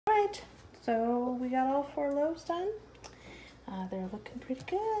right, so we got all 4 loaves done. They're looking pretty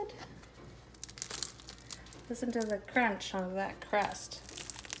good. Listen to the crunch on that crust.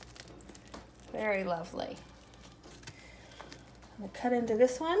 Very lovely. I'm gonna cut into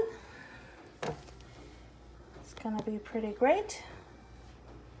this one. It's gonna be pretty great.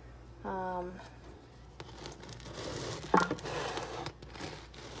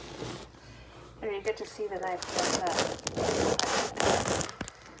 There, you get to see the knife like that.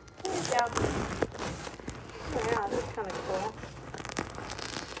 There you go. Oh yeah, that's kind of cool.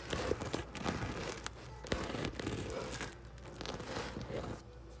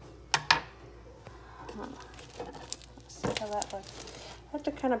 Let's see how that looks. I have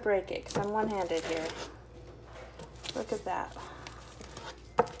to kind of break it because I'm one-handed here. Look at that.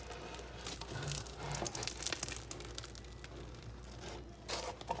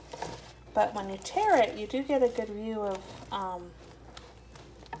 But when you tear it, you do get a good view of,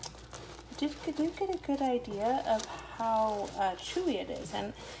 you do get a good idea of how chewy it is.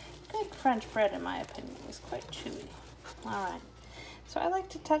 And good French bread, in my opinion, is quite chewy. All right. So I like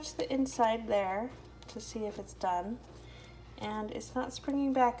to touch the inside there to see if it's done. And it's not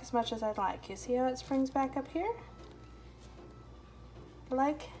springing back as much as I'd like. You see how it springs back up here? I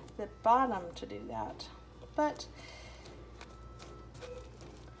like the bottom to do that. But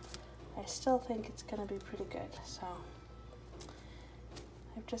I still think it's going to be pretty good. So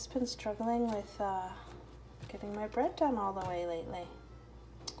I've just been struggling with getting my bread done all the way lately.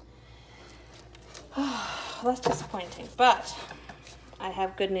 That's disappointing, but I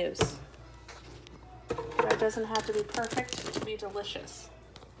have good news. Bread doesn't have to be perfect to be delicious.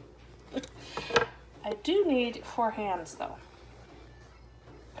 I do need 4 hands though.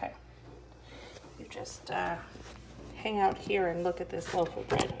 Okay. You just hang out here and look at this loaf of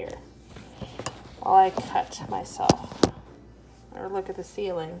bread here while I cut myself. Or look at the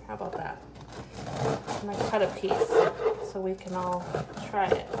ceiling. How about that? I'm gonna cut a piece so we can all try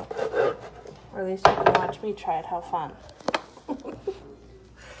it. Or at least you can watch me try it. How fun.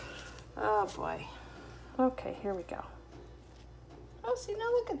 Oh boy. Okay, here we go. Oh, see,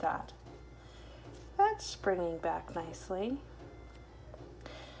 now look at that. That's springing back nicely.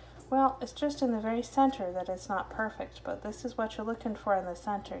 Well, it's just in the very center that it's not perfect, but this is what you're looking for in the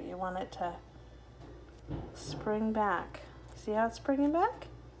center. You want it to spring back. See how it's springing back?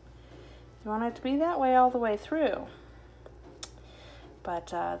 You want it to be that way all the way through. But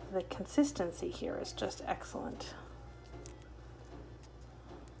the consistency here is just excellent.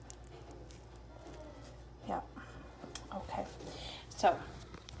 Yeah. Okay. So,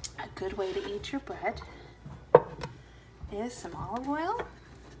 a good way to eat your bread is some olive oil.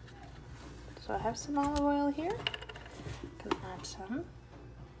 So I have some olive oil here. I'm gonna add some.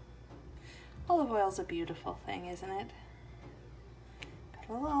 Olive oil is a beautiful thing, isn't it? Got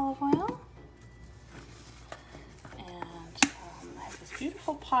a little olive oil. And I have this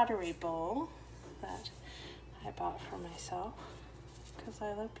beautiful pottery bowl that I bought for myself because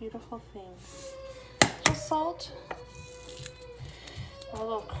I love beautiful things. A little salt, a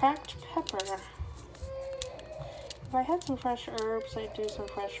little cracked pepper. If I had some fresh herbs, I'd do some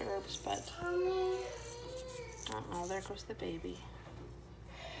fresh herbs, but uh-oh, there goes the baby.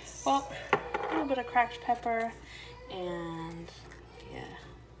 Well, a little bit of cracked pepper, and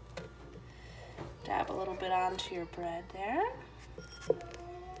yeah, dab a little bit onto your bread there.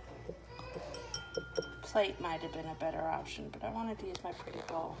 Plate might have been a better option, but I wanted to use my pretty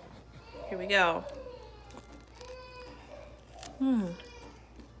bowl. Here we go.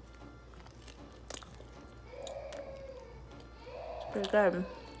 It's pretty good.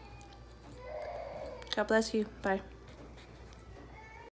 God bless you. Bye.